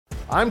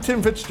I'm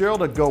Tim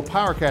Fitzgerald at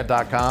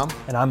GoPowerCat.com.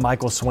 And I'm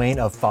Michael Swain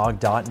of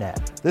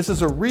Fog.net. This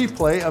is a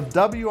replay of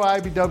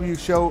WIBW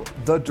show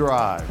The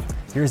Drive.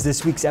 Here's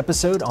this week's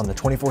episode on the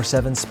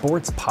 24/7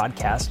 Sports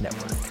Podcast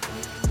Network.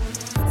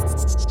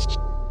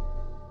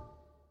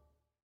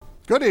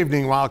 Good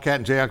evening, Wildcat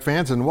and Jayhawk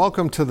fans, and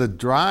welcome to The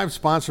Drive,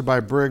 sponsored by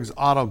Briggs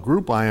Auto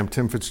Group. I am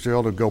Tim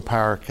Fitzgerald of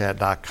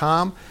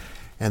GoPowerCat.com,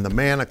 and the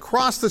man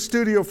across the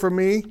studio from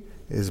me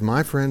is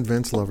my friend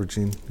Vince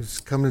Lovergene,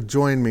 who's come to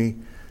join me.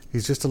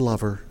 He's just a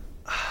lover.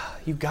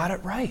 You got it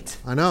right.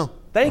 I know.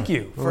 Thank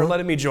you for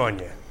letting me join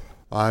you.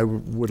 I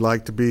would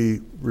like to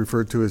be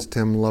referred to as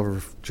Tim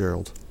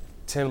Lovergerald.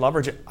 Tim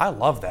Lovergerald. I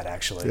love that,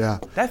 actually. Yeah.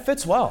 That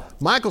fits well.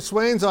 Michael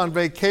Swain's on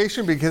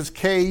vacation because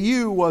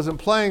KU wasn't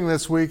playing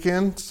this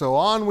weekend, so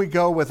on we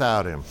go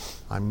without him.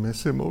 I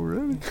miss him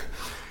already.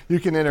 You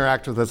can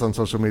interact with us on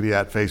social media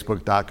at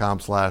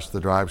Facebook.com/The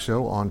Drive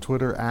Show, on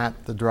Twitter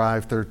at The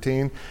Drive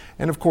 13,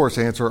 and of course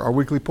answer our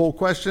weekly poll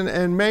question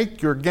and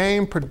make your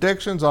game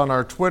predictions on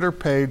our Twitter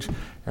page.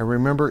 And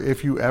remember,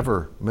 if you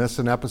ever miss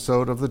an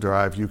episode of The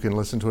Drive, you can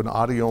listen to an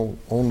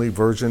audio-only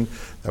version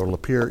that will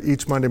appear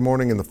each Monday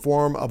morning in the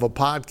form of a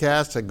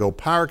podcast at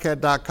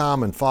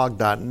GoPowerCat.com and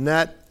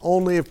Fog.net,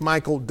 only if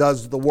Michael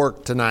does the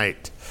work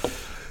tonight.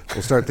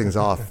 We'll start things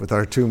off with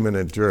our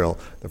 2-minute drill.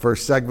 The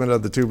first segment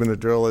of the 2-minute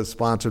drill is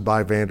sponsored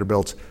by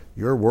Vanderbilt's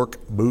Your Work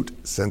Boot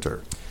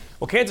Center.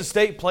 Well, Kansas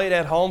State played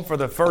at home for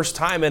the first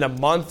time in a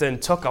month and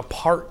took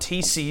apart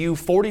TCU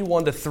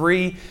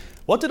 41-3.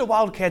 What did the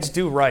Wildcats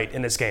do right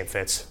in this game,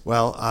 Fitz?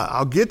 Well,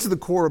 I'll get to the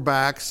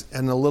quarterbacks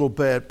in a little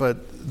bit,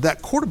 but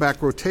that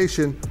quarterback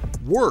rotation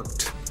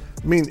worked.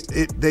 I mean,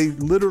 they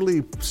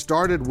literally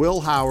started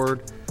Will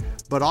Howard,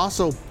 but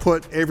also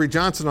put Avery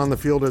Johnson on the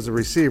field as a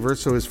receiver.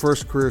 So his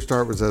first career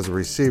start was as a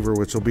receiver,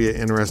 which will be an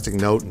interesting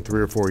note in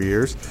 3 or 4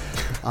 years.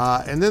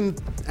 And then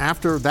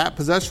after that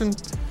possession,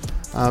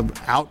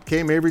 out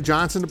came Avery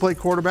Johnson to play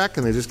quarterback,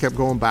 and they just kept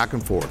going back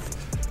and forth.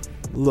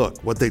 Look,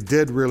 what they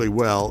did really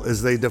well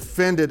is they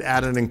defended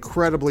at an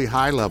incredibly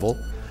high level,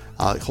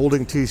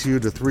 holding TCU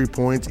to 3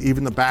 points.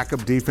 Even the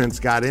backup defense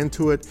got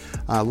into it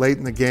late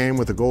in the game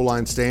with a goal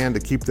line stand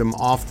to keep them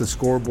off the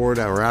scoreboard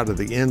or out of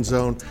the end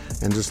zone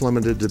and just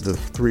limited to the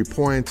 3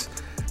 points.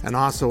 And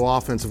also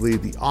offensively,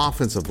 the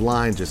offensive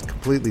line just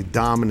completely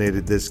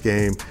dominated this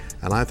game.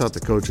 And I thought the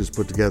coaches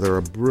put together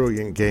a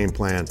brilliant game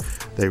plan.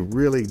 They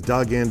really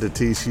dug into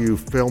TCU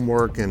film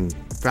work and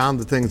found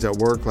the things that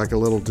work, like a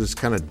little just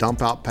kind of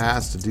dump out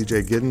pass to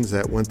DJ Giddens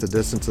that went the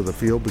distance of the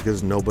field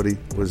because nobody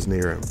was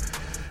near him.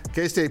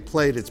 K-State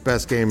played its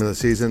best game of the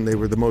season. They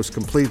were the most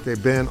complete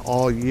they've been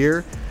all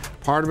year.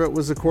 Part of it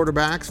was the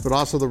quarterbacks, but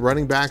also the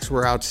running backs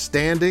were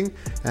outstanding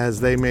as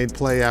they made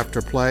play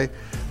after play.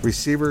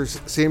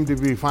 Receivers seem to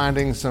be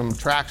finding some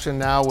traction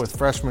now with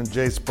freshman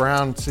Jace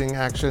Brown seeing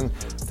action,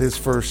 his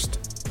first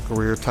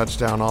career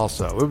touchdown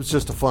also. It was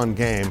just a fun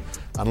game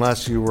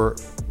unless you were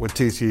with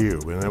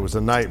TCU, and it was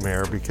a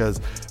nightmare because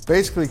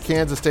basically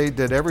Kansas State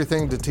did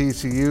everything to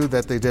TCU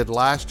that they did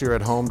last year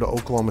at home to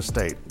Oklahoma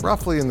State,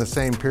 roughly in the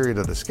same period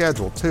of the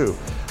schedule too.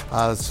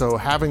 So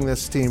having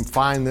this team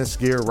find this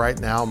gear right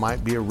now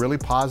might be a really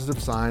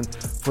positive sign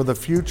for the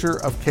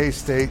future of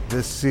K-State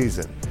this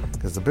season,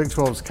 because the Big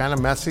 12 is kind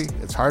of messy.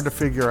 It's hard to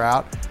figure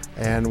out,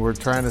 and we're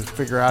trying to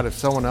figure out if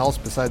someone else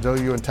besides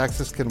OU and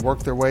Texas can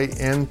work their way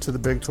into the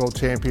Big 12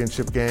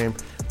 championship game.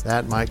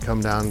 That might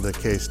come down to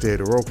K-State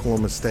or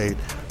Oklahoma State.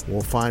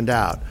 We'll find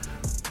out.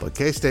 But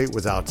K-State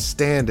was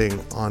outstanding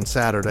on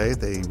Saturday.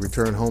 They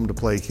return home to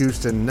play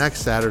Houston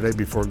next Saturday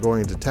before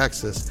going to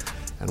Texas.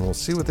 And we'll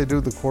see what they do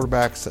with the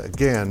quarterbacks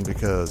again,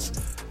 because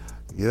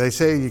they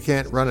say you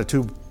can't run a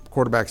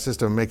 2-quarterback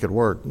system and make it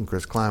work. And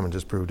Chris Kleiman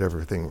just proved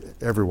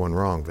everyone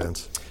wrong,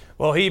 Vince.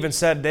 Well, he even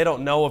said they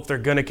don't know if they're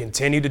going to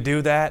continue to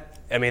do that.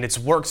 I mean, it's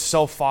worked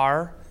so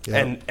far. Yep.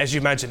 And as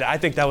you mentioned, I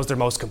think that was their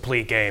most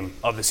complete game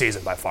of the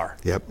season by far.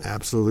 Yep,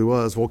 absolutely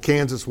was. Well,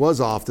 Kansas was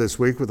off this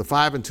week with a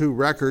 5-2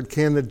 record.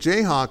 Can the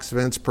Jayhawks,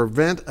 Vince,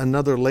 prevent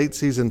another late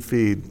season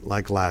feed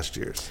like last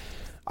year's?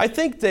 I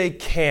think they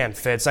can,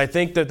 Fitz. I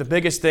think that the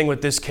biggest thing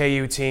with this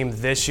KU team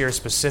this year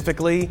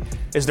specifically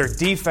is their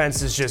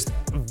defense is just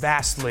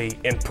vastly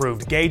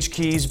improved. Gage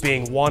Keys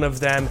being one of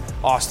them,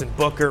 Austin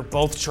Booker,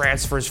 both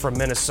transfers from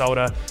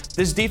Minnesota.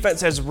 This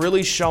defense has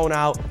really shown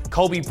out.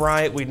 Kobe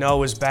Bryant, we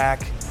know, is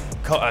back.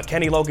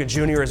 Kenny Logan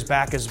Jr. is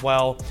back as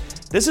well.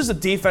 This is a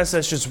defense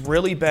that's just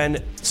really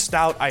been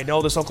stout. I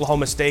know this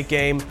Oklahoma State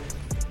game,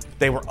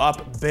 they were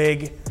up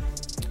big,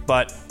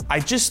 but I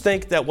just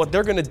think that what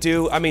they're going to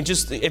do, I mean,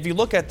 just if you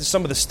look at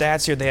some of the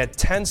stats here, they had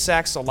 10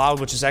 sacks allowed,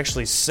 which is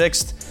actually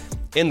 6th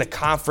in the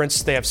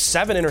conference. They have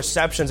 7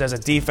 interceptions as a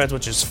defense,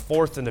 which is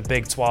 4th in the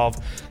Big 12.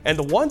 And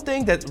the one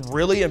thing that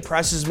really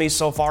impresses me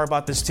so far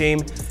about this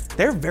team,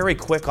 they're very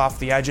quick off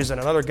the edges.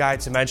 And another guy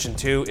to mention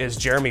too is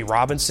Jeremy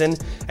Robinson.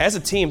 As a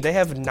team, they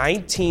have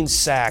 19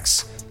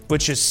 sacks,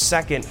 which is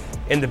 2nd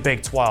in the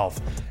Big 12.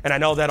 And I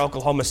know that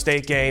Oklahoma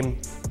State game,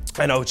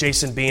 I know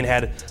Jason Bean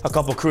had a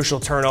couple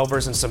crucial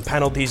turnovers and some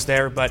penalties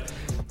there, but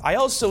I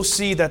also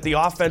see that the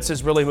offense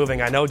is really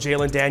moving. I know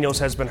Jalen Daniels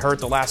has been hurt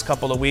the last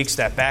couple of weeks.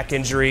 That back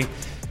injury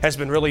has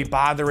been really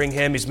bothering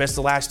him. He's missed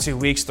the last 2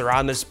 weeks. They're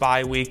on this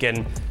bye week,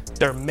 and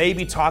they're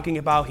maybe talking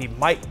about he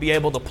might be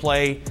able to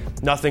play.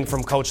 Nothing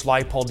from Coach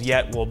Leipold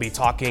yet. We'll be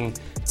talking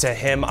to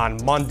him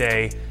on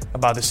Monday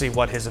about to see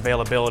what his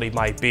availability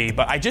might be.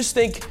 But I just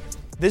think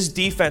this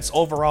defense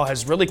overall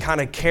has really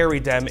kind of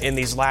carried them in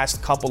these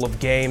last couple of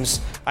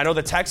games. I know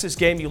the Texas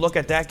game, you look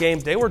at that game,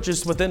 they were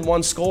just within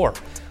one score.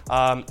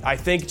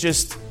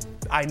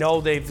 I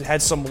know they've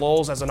had some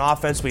lulls as an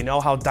offense. We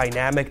know how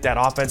dynamic that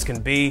offense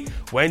can be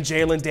when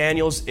Jalen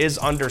Daniels is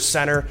under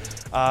center.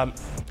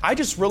 I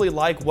just really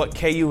like what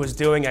KU is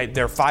doing.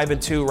 They're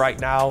 5-2 right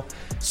now,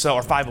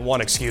 or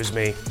 5-1, excuse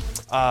me.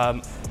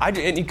 And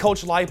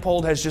Coach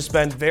Leipold has just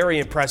been very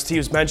impressed. He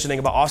was mentioning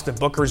about Austin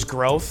Booker's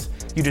growth.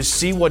 You just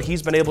see what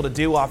he's been able to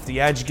do off the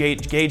edge.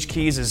 Gage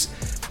Keys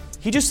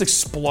he just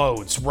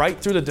explodes right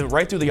through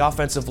the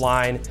offensive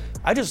line.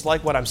 I just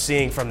like what I'm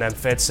seeing from them,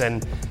 Fitz,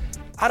 and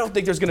I don't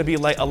think there's going to be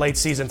a late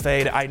season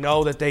fade. I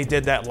know that they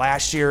did that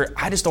last year.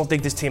 I just don't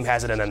think this team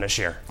has it in them this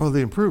year. Well,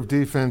 the improved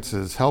defense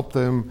has helped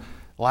them.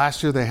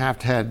 Last year they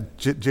had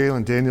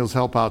Jalen Daniels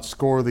help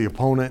outscore the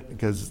opponent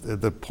because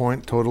the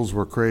point totals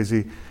were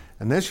crazy.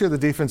 And this year the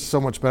defense is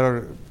so much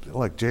better.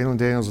 Like Jalen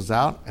Daniels is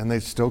out, and they're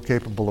still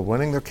capable of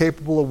winning. They're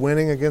capable of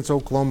winning against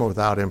Oklahoma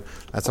without him.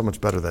 That's how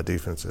much better that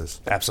defense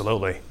is.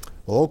 Absolutely.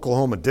 Well,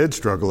 Oklahoma did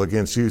struggle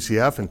against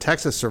UCF, and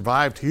Texas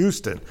survived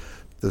Houston.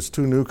 Those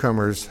two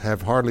newcomers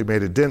have hardly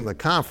made a dent in the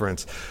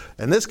conference.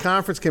 And this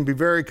conference can be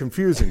very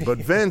confusing. But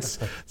Vince,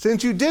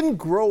 since you didn't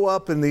grow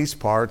up in these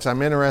parts,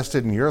 I'm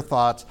interested in your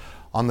thoughts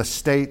on the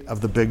state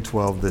of the Big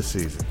 12 this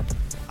season.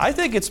 I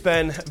think it's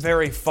been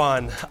very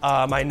fun.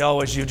 I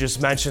know, as you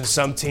just mentioned,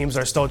 some teams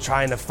are still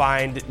trying to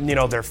find,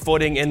 their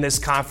footing in this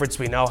conference.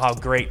 We know how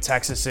great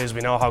Texas is.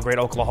 We know how great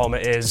Oklahoma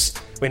is.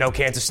 We know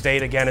Kansas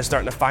State, again, is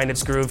starting to find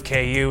its groove.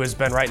 KU has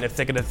been right in the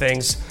thick of the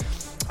things.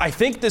 I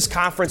think this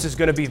conference is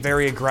going to be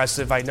very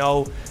aggressive. I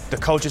know the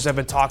coaches have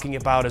been talking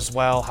about as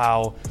well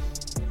how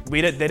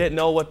they didn't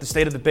know what the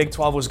state of the Big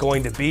 12 was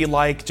going to be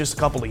like just a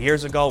couple of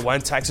years ago when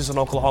Texas and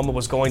Oklahoma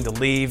was going to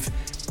leave.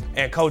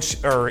 And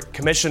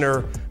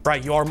Commissioner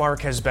Brett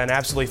Yormark has been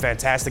absolutely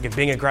fantastic at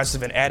being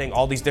aggressive and adding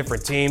all these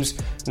different teams.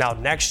 Now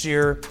next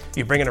year,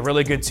 you bring in a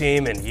really good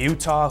team in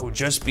Utah who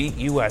just beat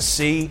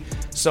USC.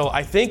 So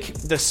I think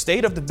the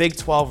state of the Big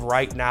 12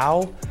 right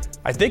now,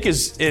 I think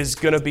is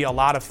going to be a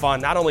lot of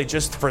fun, not only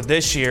just for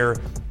this year,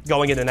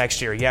 going into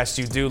next year. Yes,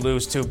 you do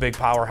lose two big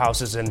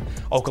powerhouses in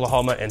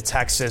Oklahoma and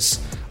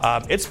Texas.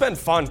 It's been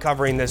fun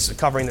covering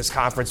this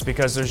conference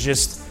because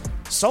there's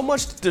so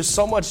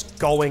much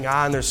going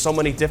on. There's so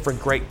many different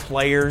great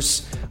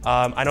players.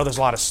 I know there's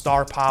a lot of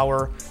star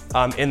power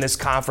in this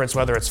conference,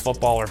 whether it's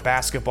football or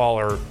basketball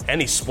or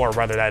any sport,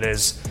 whether that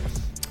is.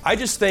 I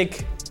just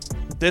think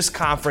this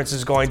conference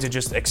is going to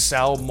just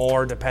excel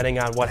more depending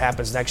on what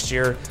happens next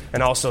year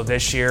and also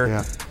this year.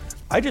 Yeah.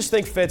 I just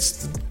think,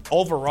 Fitz,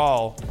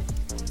 overall,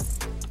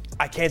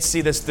 I can't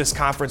see this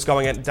conference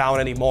going down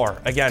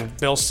anymore. Again,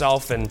 Bill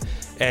Self and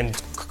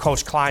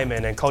Coach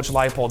Kleiman and Coach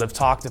Leipold have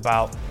talked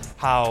about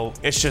how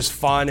it's just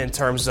fun in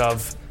terms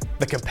of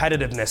the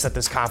competitiveness that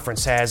this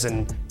conference has,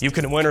 and you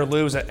can win or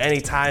lose at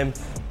any time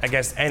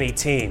against any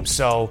team.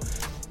 So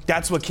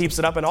that's what keeps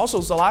it up. And also,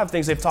 a lot of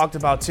things they've talked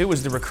about too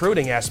is the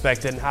recruiting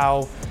aspect and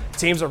how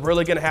teams are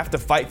really going to have to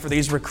fight for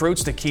these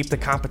recruits to keep the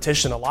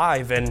competition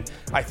alive. And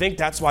I think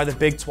that's why the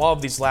Big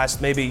 12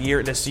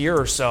 this year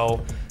or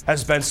so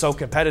has been so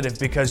competitive,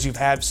 because you've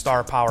had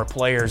star power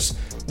players,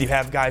 you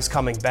have guys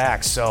coming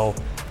back. So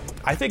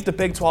I think the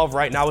Big 12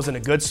 right now is in a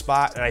good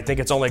spot, and I think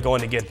it's only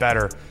going to get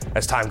better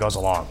as time goes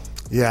along.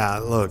 Yeah,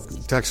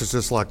 look, Texas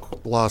just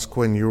lost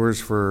Quinn Ewers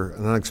for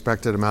an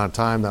unexpected amount of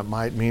time. That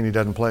might mean he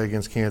doesn't play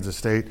against Kansas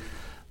State.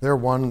 They're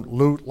one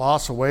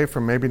loss away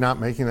from maybe not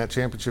making that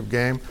championship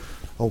game.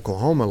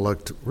 Oklahoma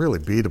looked really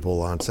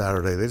beatable on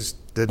Saturday. They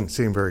just didn't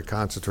seem very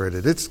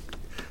concentrated. It's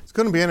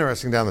going to be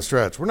interesting down the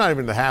stretch. We're not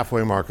even at the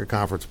halfway mark of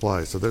conference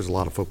play, so there's a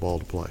lot of football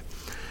to play.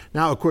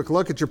 Now, a quick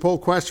look at your poll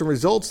question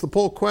results. The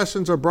poll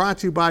questions are brought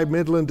to you by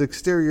Midland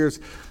Exteriors.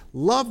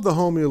 Love the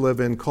home you live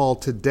in. Call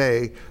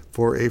today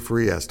for a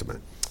free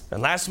estimate.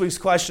 And last week's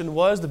question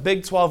was, the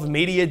Big 12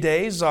 Media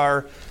Days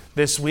are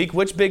this week.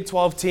 Which Big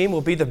 12 team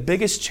will be the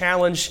biggest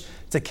challenge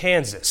to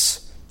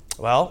Kansas?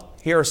 Well,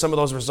 here are some of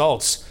those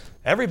results.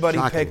 Everybody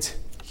picked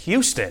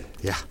Houston.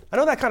 Yeah. I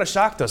know that kind of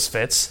shocked us,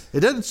 Fitz. It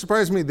doesn't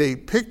surprise me they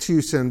picked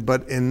Houston,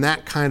 but in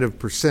that kind of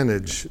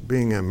percentage,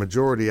 being a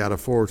majority out of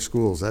 4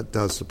 schools, that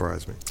does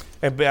surprise me.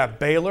 And we have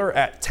Baylor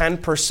at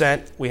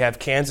 10%. We have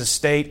Kansas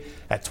State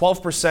at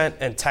 12%,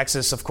 and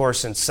Texas, of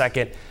course, in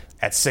second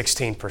at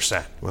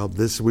 16%. Well,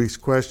 this week's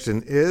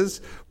question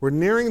is, we're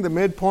nearing the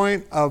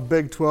midpoint of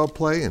Big 12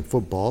 play in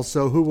football,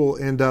 so who will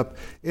end up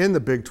in the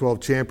Big 12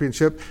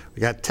 championship?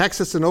 We got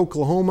Texas and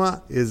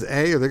Oklahoma is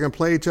A, are they going to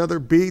play each other?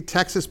 B,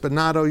 Texas but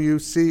not OU.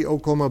 C,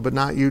 Oklahoma but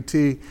not UT.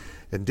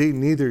 And D,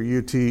 neither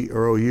UT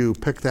or OU.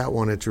 Pick that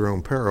one at your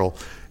own peril,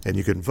 and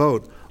you can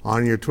vote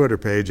on your Twitter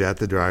page at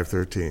The Drive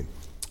 13.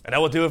 And that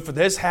will do it for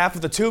this half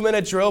of the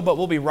 2-minute drill, but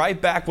we'll be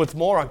right back with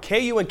more on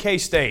KU and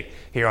K-State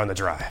here on The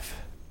Drive.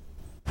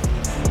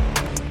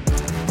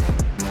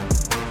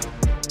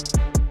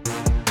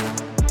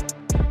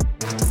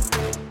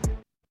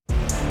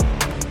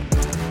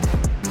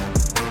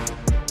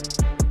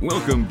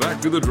 Welcome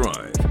back to The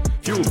Drive,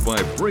 fueled by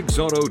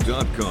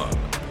BriggsAuto.com.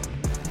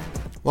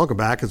 Welcome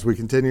back as we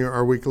continue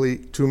our weekly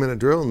 2-minute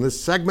drill. And this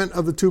segment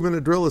of the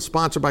 2-minute drill is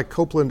sponsored by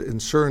Copeland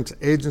Insurance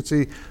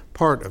Agency,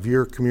 part of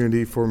your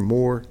community for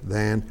more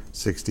than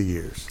 60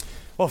 years.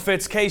 Well,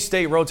 Fitz,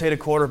 K-State rotated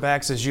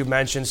quarterbacks, as you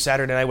mentioned,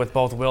 Saturday night with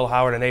both Will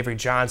Howard and Avery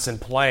Johnson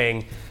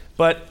playing.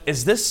 But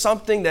is this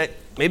something that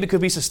maybe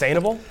could be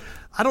sustainable?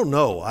 I don't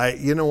know.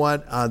 You know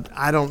what?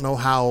 I don't know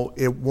how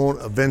it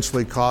won't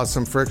eventually cause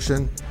some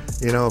friction.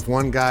 You know, if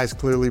one guy's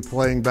clearly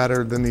playing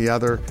better than the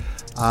other.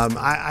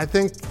 I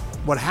think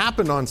what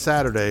happened on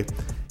Saturday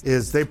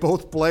is they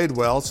both played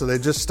well, so they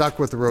just stuck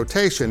with the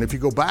rotation. If you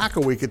go back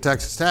a week at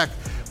Texas Tech,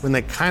 when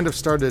they kind of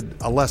started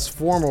a less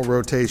formal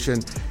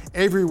rotation,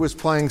 Avery was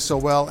playing so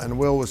well and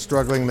Will was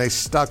struggling. They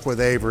stuck with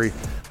Avery.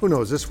 Who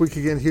knows, this week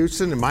against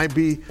Houston, it might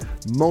be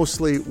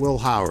mostly Will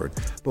Howard.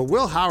 But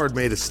Will Howard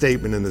made a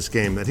statement in this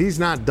game that he's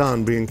not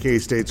done being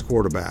K-State's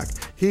quarterback.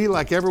 He,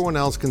 like everyone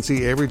else, can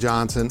see Avery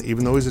Johnson,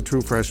 even though he's a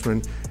true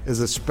freshman, is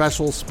a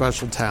special,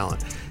 special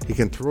talent. He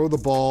can throw the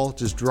ball,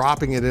 just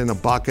dropping it in a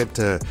bucket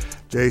to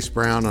Jace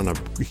Brown on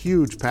a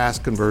huge pass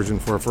conversion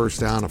for a first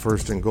down, a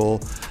first and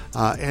goal,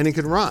 and he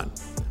can run.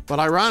 But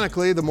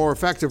ironically, the more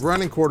effective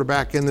running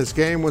quarterback in this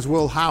game was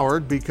Will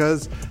Howard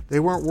because they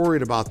weren't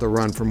worried about the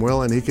run from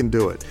Will, and he can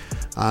do it.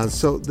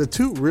 So the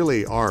two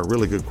really are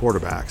really good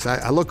quarterbacks.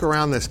 I look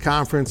around this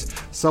conference,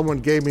 someone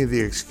gave me the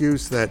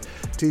excuse that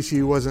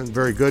TCU wasn't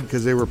very good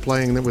because they were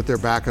playing with their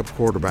backup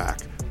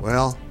quarterback.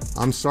 Well,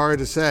 I'm sorry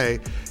to say,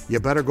 you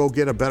better go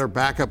get a better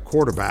backup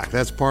quarterback.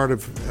 That's part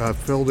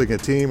of building a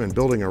team and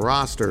building a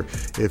roster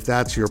if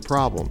that's your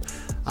problem.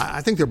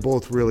 I think they're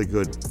both really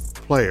good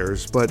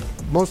players, but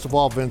most of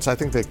all, Vince, I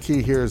think the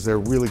key here is they're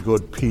really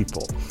good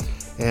people.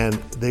 And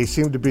they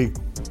seem to be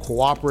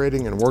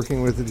cooperating and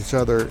working with each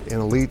other in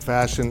elite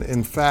fashion.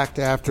 In fact,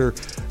 after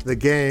the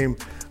game,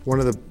 one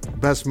of the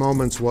best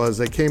moments was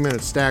they came in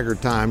at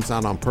staggered times,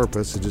 not on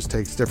purpose. It just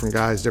takes different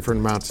guys, different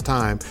amounts of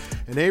time.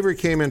 And Avery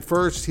came in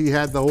first. He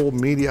had the whole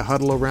media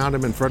huddle around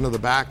him in front of the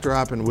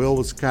backdrop, and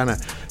Will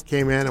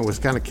came in and was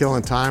kind of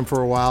killing time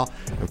for a while,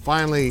 and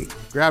finally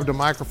grabbed a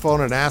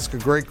microphone and asked a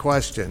great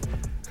question.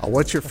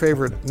 What's your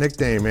favorite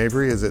nickname,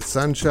 Avery? Is it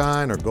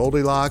Sunshine or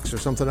Goldilocks or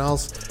something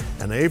else?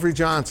 And Avery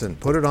Johnson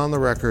put it on the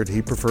record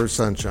he prefers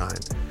Sunshine.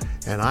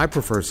 And I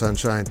prefer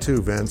Sunshine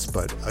too, Vince,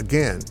 but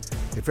again,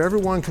 if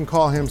everyone can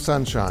call him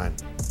Sunshine,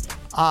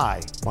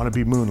 I want to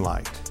be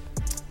Moonlight.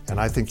 And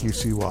I think you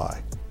see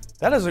why.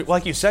 That is,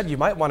 like you said, you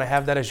might want to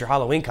have that as your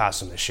Halloween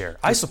costume this year.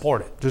 I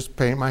support it. Just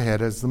paint my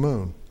head as the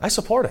moon. I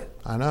support it.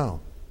 I know.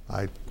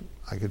 I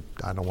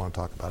don't want to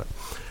talk about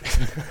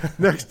it.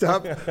 Next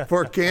up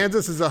for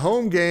Kansas is a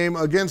home game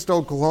against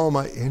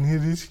Oklahoma, and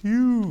it is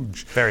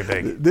huge. Very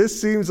big.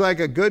 This seems like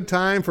a good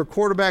time for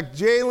quarterback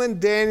Jalon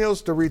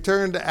Daniels to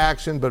return to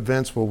action. But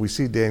Vince, will we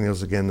see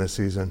Daniels again this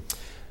season?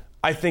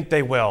 I think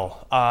they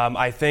will.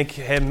 I think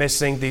him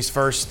missing these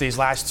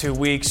last 2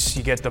 weeks,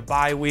 you get the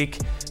bye week.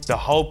 The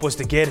hope was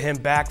to get him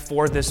back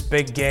for this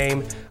big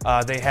game.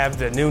 They have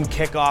the noon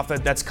kickoff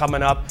that's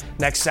coming up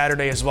next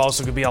Saturday as well,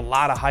 so it could be a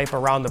lot of hype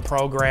around the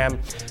program.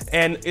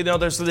 And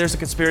there's the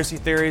conspiracy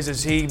theories: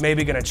 is he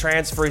maybe going to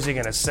transfer? Is he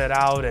going to sit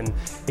out and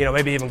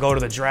maybe even go to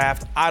the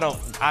draft? I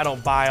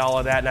don't buy all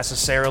of that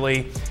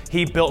necessarily.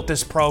 He built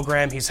this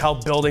program. He's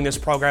helped building this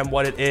program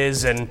what it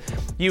is, and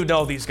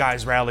these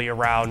guys rally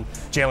around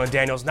Jalon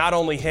Daniels. Not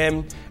only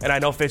him, and I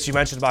know, Fitz, you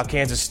mentioned about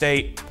Kansas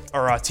State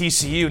or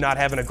TCU not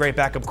having a great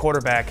backup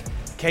quarterback.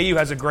 KU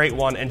has a great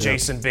one in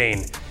Jason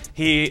Bean.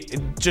 He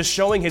just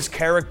showing his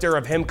character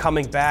of him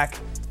coming back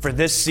for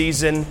this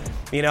season.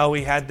 He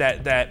had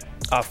that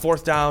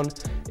fourth down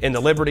in the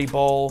Liberty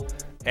Bowl,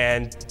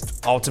 and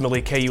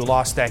ultimately KU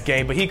lost that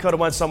game. But he could have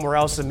went somewhere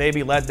else and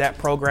maybe led that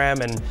program.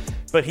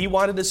 But he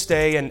wanted to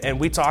stay, and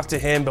we talked to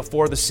him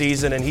before the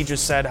season, and he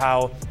just said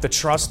how the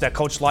trust that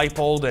Coach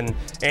Leipold and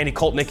Andy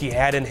Koltnicki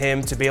had in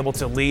him to be able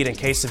to lead in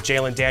case if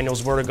Jalon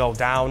Daniels were to go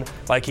down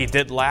like he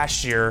did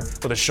last year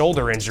with a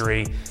shoulder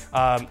injury.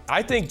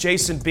 I think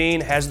Jason Bean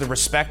has the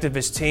respect of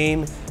his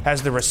team,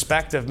 has the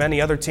respect of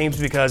many other teams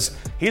because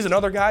he's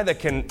another guy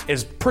that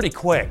is pretty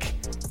quick.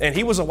 And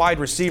he was a wide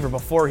receiver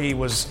before he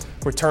was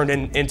returned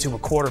into a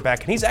quarterback.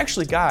 And he's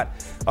actually got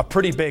a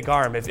pretty big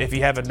arm, if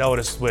you haven't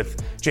noticed,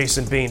 with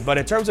Jason Bean. But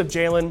in terms of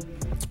Jalon,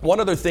 one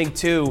other thing,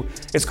 too,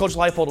 is Coach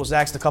Leipold was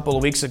asked a couple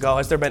of weeks ago,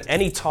 has there been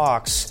any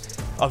talks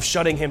of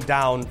shutting him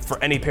down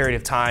for any period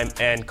of time?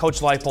 And Coach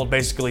Leipold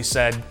basically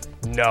said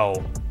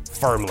no,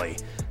 firmly.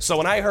 So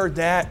when I heard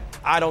that,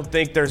 I don't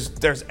think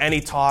there's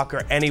any talk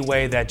or any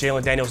way that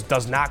Jalon Daniels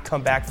does not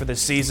come back for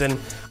this season.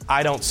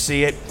 I don't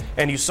see it.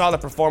 And you saw the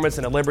performance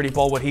in the Liberty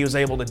Bowl, what he was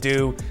able to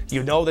do.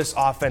 This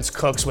offense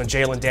cooks when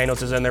Jalon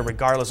Daniels is in there,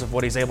 regardless of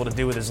what he's able to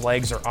do with his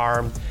legs or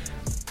arm.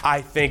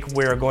 I think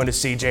we're going to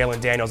see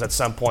Jalen Daniels at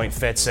some point,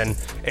 Fitz, and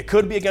it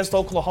could be against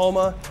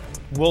Oklahoma.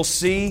 We'll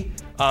see.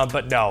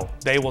 But no,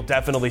 they will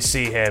definitely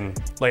see him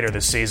later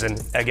this season.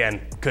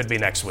 Again, could be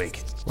next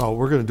week. Well,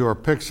 we're going to do our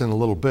picks in a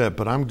little bit,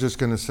 but I'm just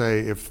going to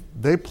say if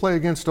they play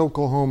against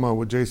Oklahoma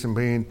with Jason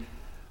Bean,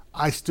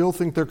 I still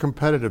think they're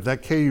competitive.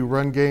 That KU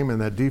run game and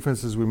that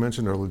defense, as we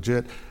mentioned, are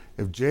legit.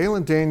 If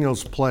Jalen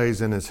Daniels plays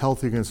and is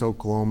healthy against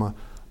Oklahoma,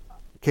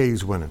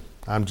 KU's winning.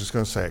 I'm just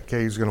going to say it.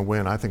 KU's going to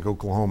win. I think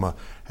Oklahoma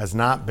has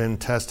not been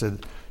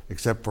tested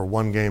except for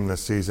one game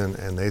this season,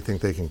 and they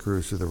think they can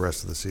cruise through the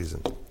rest of the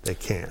season. They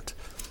can't.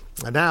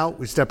 And now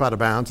we step out of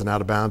bounds, and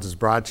Out of Bounds is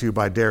brought to you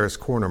by Darris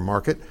Corner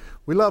Market.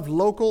 We love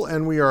local,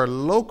 and we are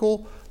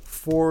local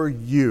for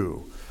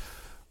you.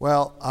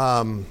 Well,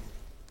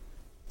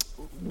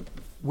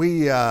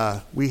 we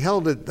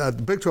held it.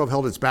 The Big 12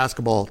 held its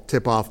basketball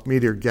tip-off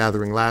media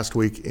gathering last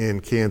week in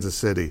Kansas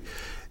City,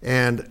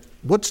 and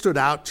what stood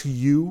out to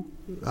you,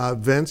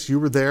 Vince? You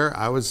were there.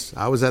 I was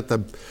at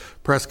the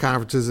press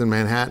conferences in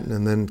Manhattan,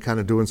 and then kind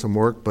of doing some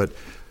work. But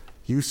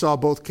you saw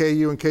both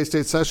KU and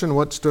K-State session.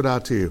 What stood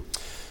out to you?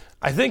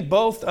 I think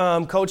both.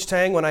 Coach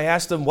Tang, when I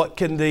asked him what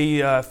can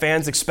the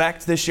fans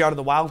expect this year out of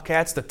the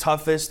Wildcats, the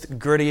toughest,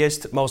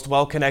 grittiest, most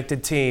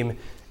well-connected team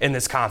in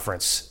this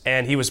conference.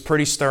 And he was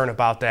pretty stern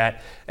about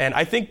that. And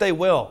I think they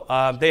will.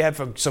 They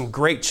have some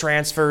great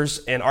transfers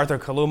in Arthur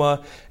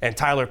Kaluma and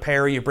Tyler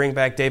Perry. You bring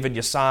back David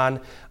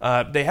Yassan.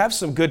 They have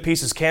some good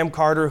pieces. Cam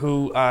Carter,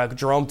 who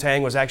Jerome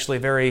Tang was actually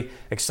very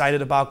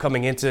excited about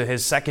coming into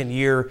his second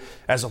year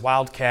as a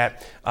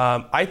Wildcat.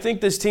 I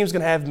think this team's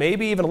going to have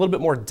maybe even a little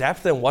bit more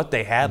depth than what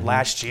they had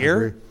last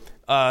year.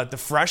 The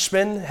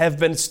freshmen have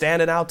been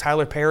standing out.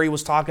 Tyler Perry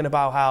was talking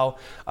about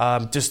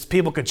how just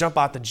people could jump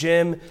out the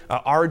gym.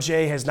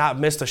 RJ has not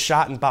missed a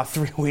shot in about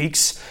 3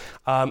 weeks.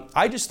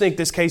 I just think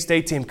this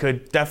K-State team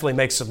could definitely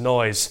make some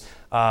noise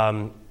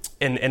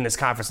in this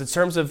conference. In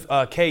terms of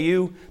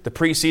KU, the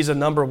preseason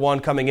number one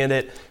coming in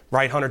it,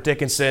 right, Hunter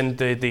Dickinson,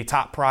 the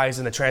top prize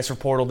in the transfer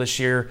portal this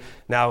year.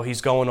 Now he's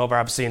going over,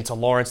 obviously, into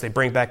Lawrence. They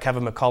bring back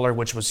Kevin McCullough,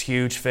 which was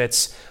huge,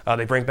 Fitz.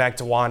 They bring back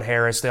DeJuan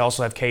Harris. They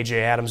also have KJ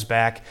Adams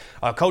back.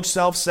 Coach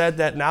Self said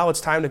that now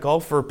it's time to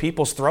go for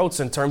people's throats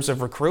in terms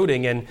of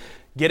recruiting and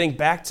getting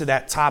back to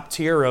that top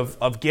tier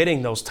of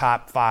getting those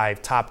top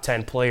 5, top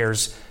 10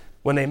 players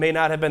when they may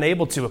not have been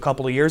able to a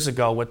couple of years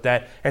ago with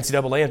that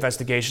NCAA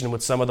investigation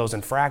with some of those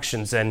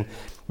infractions. And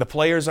the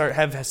players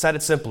have said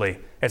it simply,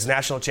 it's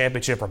national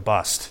championship or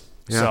bust.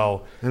 Yeah,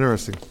 so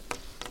interesting.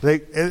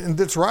 And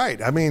that's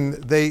right. I mean,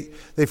 they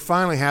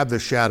finally have the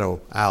shadow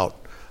out.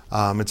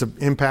 It's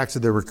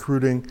impacted their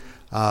recruiting.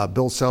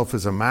 Bill Self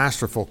is a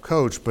masterful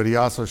coach, but he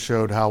also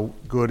showed how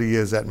good he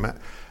is at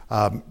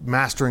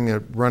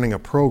mastering running a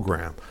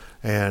program.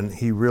 And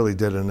he really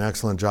did an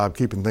excellent job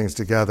keeping things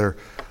together.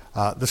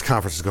 This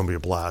conference is going to be a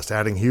blast.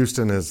 Adding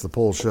Houston, as the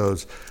poll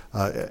shows,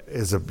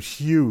 is a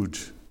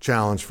huge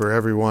challenge for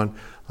everyone.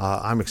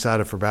 I'm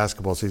excited for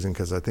basketball season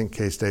because I think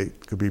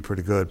K-State could be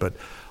pretty good, but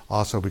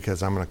also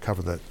because I'm going to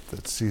cover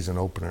that season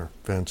opener.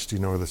 Vince, do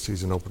you know where the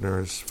season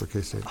opener is for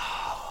K-State?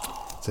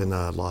 It's in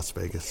Las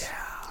Vegas.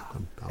 Yeah.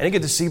 And you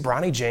get to see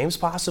Bronny James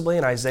possibly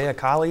and Isaiah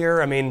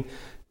Collier. I mean,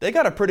 they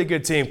got a pretty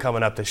good team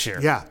coming up this year.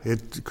 Yeah,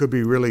 it could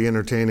be really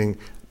entertaining,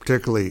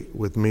 particularly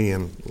with me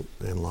in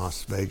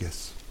Las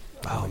Vegas.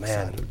 I'm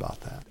excited about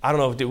that. I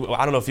don't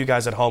know if you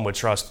guys at home would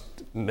trust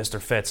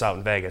Mr. Fitz out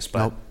in Vegas, but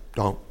nope,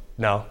 don't.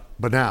 No.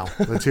 But now,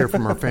 let's hear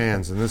from our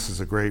fans, and this is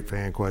a great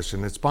fan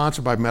question. It's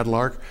sponsored by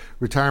Medlark.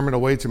 Retirement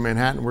awaits in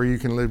Manhattan, where you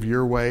can live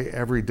your way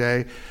every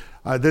day.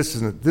 This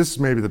is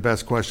maybe the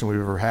best question we've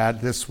ever had.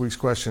 This week's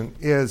question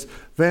is,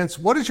 Vince,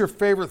 what is your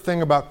favorite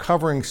thing about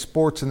covering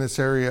sports in this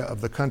area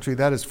of the country?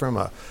 That is from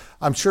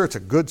I'm sure it's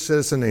a good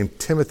citizen named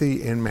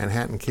Timothy in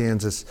Manhattan,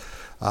 Kansas.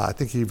 I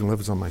think he even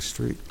lives on my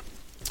street.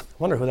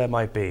 Wonder who that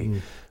might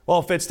be.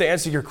 Well, Fitz, to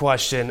answer your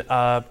question,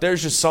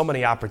 there's just so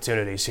many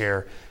opportunities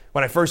here.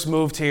 When I first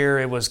moved here,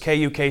 it was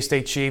KU,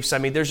 K-State Chiefs. I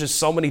mean, there's just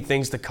so many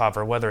things to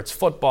cover, whether it's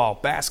football,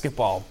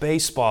 basketball,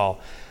 baseball.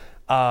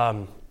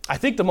 I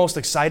think the most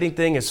exciting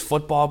thing is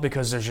football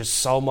because there's just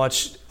so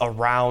much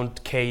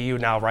around KU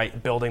now,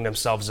 right, building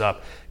themselves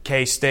up.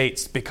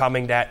 K-State's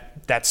becoming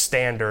that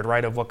standard,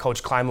 right, of what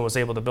Coach Kleiman was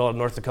able to build at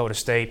North Dakota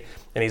State,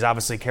 and he's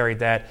obviously carried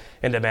that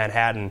into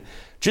Manhattan.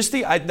 Just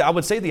I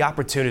would say the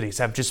opportunities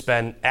have just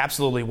been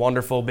absolutely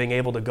wonderful, being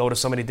able to go to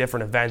so many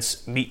different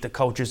events, meet the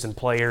coaches and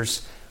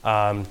players.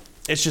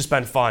 It's just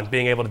been fun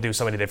being able to do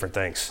so many different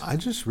things. I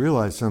just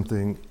realized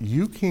something.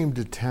 You came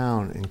to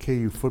town and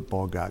KU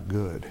football got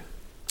good.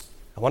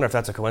 I wonder if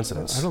that's a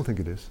coincidence. I don't think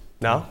it is.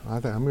 No?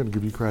 I'm going to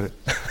give you credit.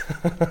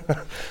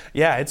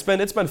 Yeah, it's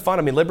been fun.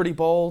 I mean, Liberty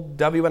Bowl,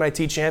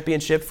 WNIT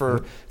championship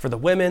for the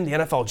women, the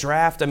NFL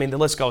draft. I mean, the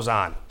list goes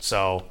on.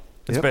 So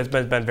it's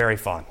been very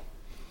fun.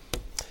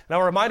 Now,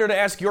 a reminder to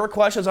ask your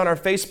questions on our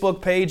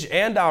Facebook page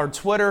and our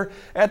Twitter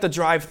at The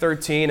Drive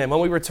 13. And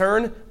when we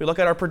return, we look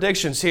at our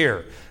predictions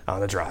here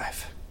on The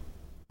Drive.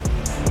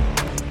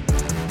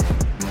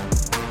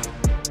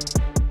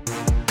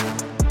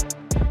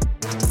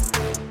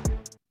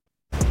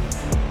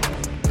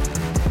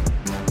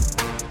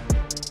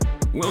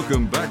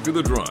 Welcome back to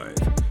The Drive,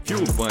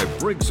 fueled by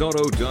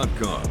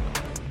BriggsAuto.com.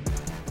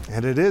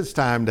 And it is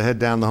time to head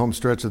down the home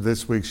stretch of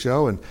this week's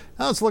show. And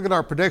now let's look at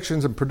our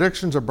predictions. And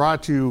predictions are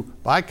brought to you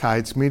by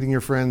Kites, meeting your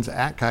friends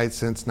at Kites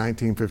since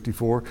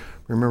 1954.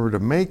 Remember to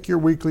make your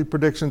weekly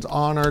predictions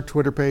on our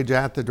Twitter page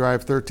at The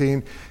Drive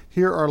 13.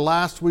 Here are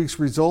last week's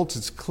results.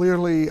 It's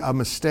clearly a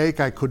mistake.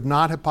 I could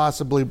not have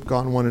possibly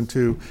gone 1 and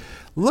 2.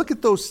 Look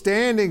at those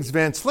standings,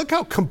 Vince. Look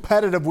how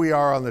competitive we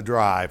are on The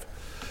Drive.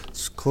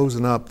 It's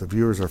closing up. The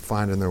viewers are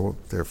finding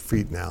their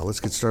feet now.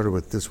 Let's get started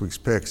with this week's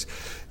picks.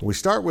 And we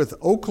start with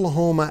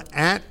Oklahoma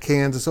at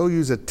Kansas.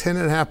 OU's a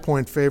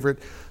 10.5-point favorite.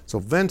 So,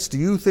 Vince, do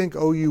you think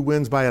OU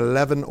wins by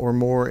 11 or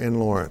more in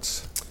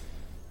Lawrence?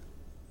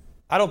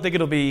 I think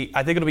it'll be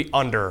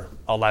under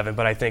 11,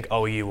 but I think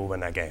OU will win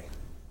that game.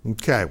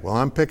 Okay, well,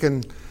 I'm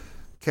picking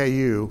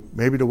KU,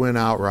 maybe to win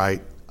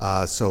outright.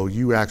 So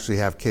you actually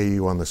have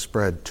KU on the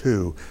spread,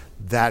 too.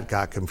 That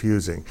got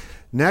confusing.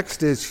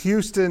 Next is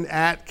Houston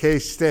at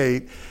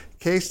K-State.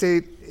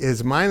 K-State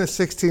is minus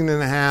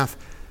 16.5.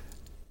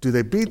 Do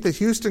they beat the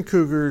Houston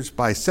Cougars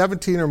by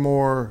 17 or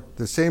more,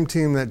 the same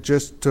team that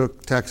just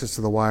took Texas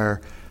to the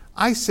wire?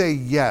 I say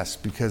yes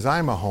because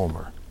I'm a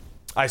homer.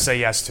 I say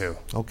yes, too.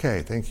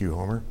 Okay, thank you,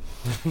 Homer.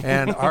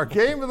 And our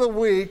game of the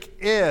week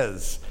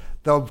is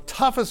the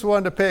toughest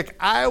one to pick,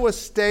 Iowa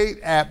State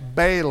at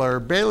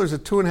Baylor. Baylor's a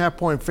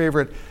 2.5-point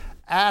favorite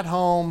at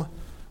home.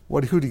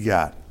 Who do you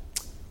got?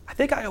 I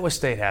think Iowa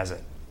State has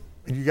it.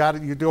 You got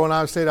it. You're doing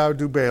Iowa State. I would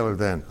do Baylor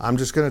then. I'm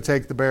just going to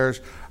take the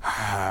Bears.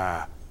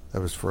 That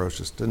was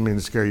ferocious. Didn't mean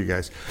to scare you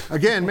guys.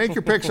 Again, make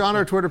your picks on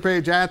our Twitter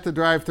page at The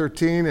Drive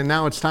 13. And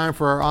now it's time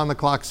for our On the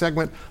Clock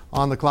segment.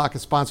 On the Clock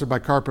is sponsored by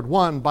Carpet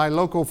One, by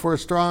local for a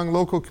strong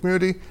local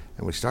community.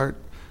 And we start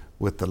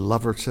with the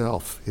lover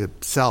himself,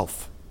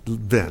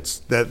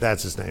 Vince.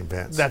 That's his name,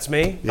 Vince. That's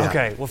me? Yeah.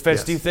 Okay. Well, Vince,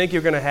 Yes. Do you think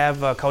you're going to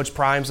have Coach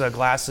Prime's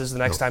glasses the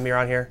next time you're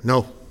on here?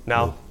 No.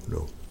 No?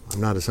 No. I'm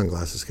not a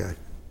sunglasses guy.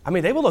 I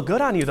mean, they will look good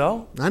on you,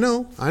 though. I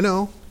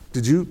know.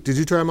 Did you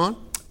try them on?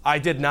 I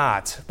did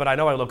not, but I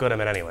know I look good in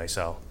them anyway,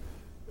 so.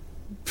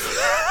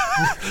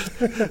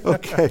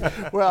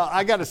 Okay. Well,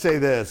 I got to say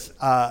this.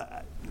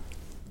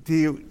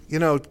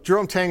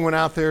 Jerome Tang went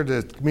out there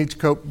to meet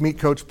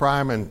Coach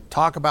Prime and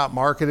talk about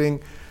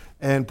marketing,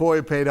 and boy,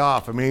 it paid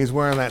off. I mean, he's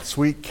wearing that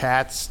sweet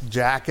Cats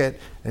jacket,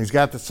 and he's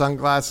got the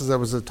sunglasses. That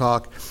was the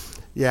talk.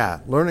 Yeah,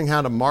 learning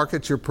how to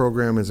market your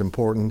program is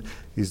important.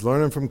 He's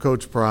learning from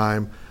Coach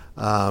Prime.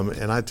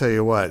 And I tell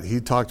you what, he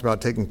talked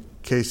about taking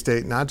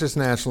K-State not just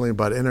nationally,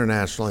 but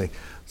internationally.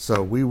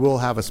 So we will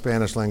have a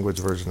Spanish language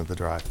version of The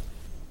Drive.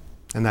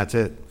 And that's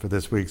it for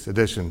this week's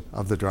edition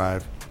of The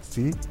Drive.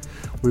 See?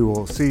 We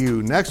will see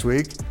you next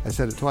week. I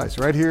said it twice,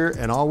 right here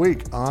and all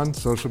week on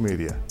social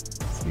media.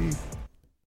 See?